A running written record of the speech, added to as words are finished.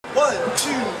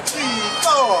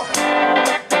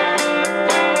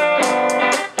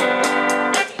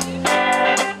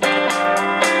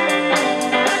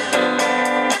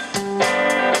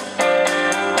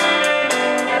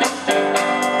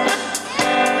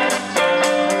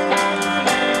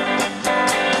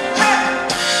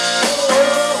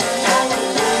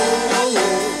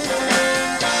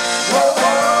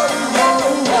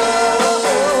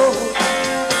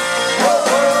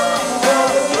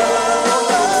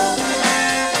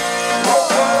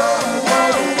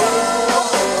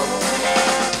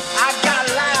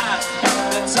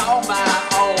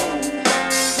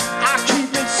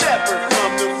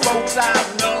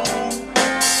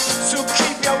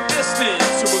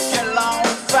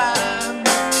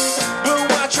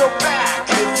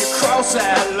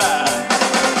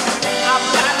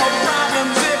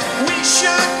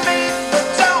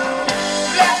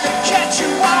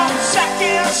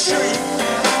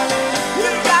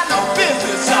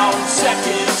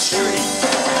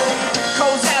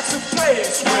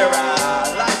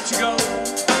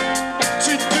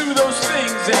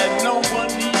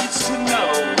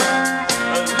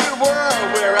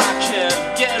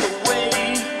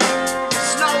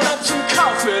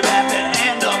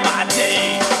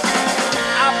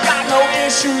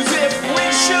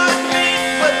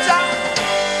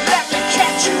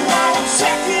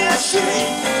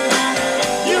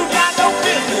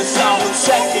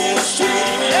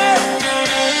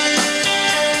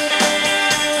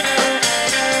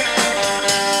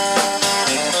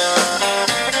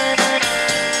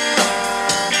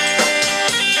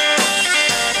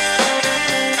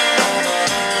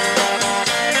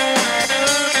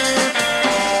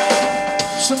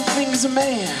is a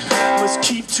man must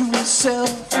keep to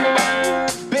himself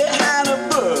behind the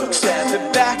books at the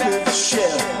back of the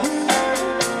shelf.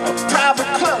 A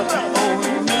private club, the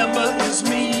only member is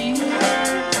me,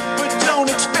 but don't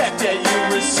expect that you'll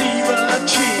receive a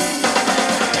key.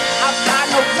 I've got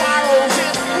no quarrels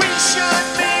if we should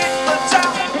meet, but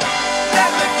don't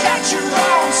let me catch you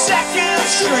on 2nd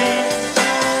Street.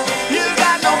 You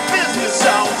got no business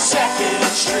on 2nd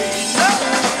Street.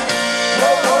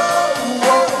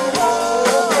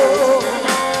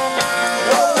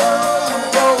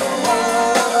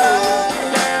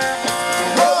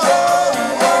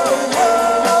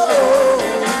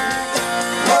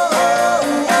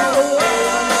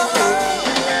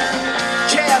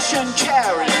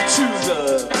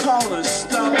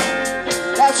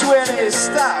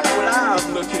 Stop what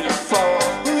I'm looking for.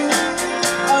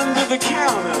 Under the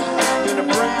counter in a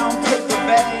brown paper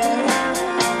bag.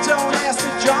 Don't ask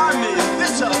to join me,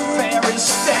 this affair is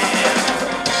sad.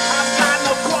 I've got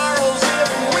no quarrels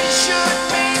if we should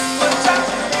meet, but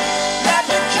don't let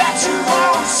me catch you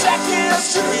on 2nd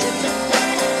Street.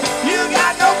 You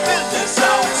got no business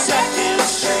on 2nd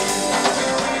Street.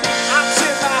 I'll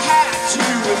tip my hat to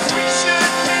you if we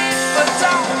should meet, but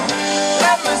don't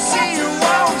let me see you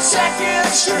on 2nd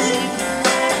Street.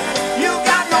 You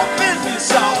got no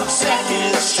business on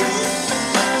 2nd Street.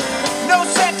 No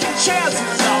second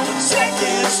chances on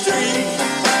 2nd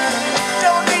Street.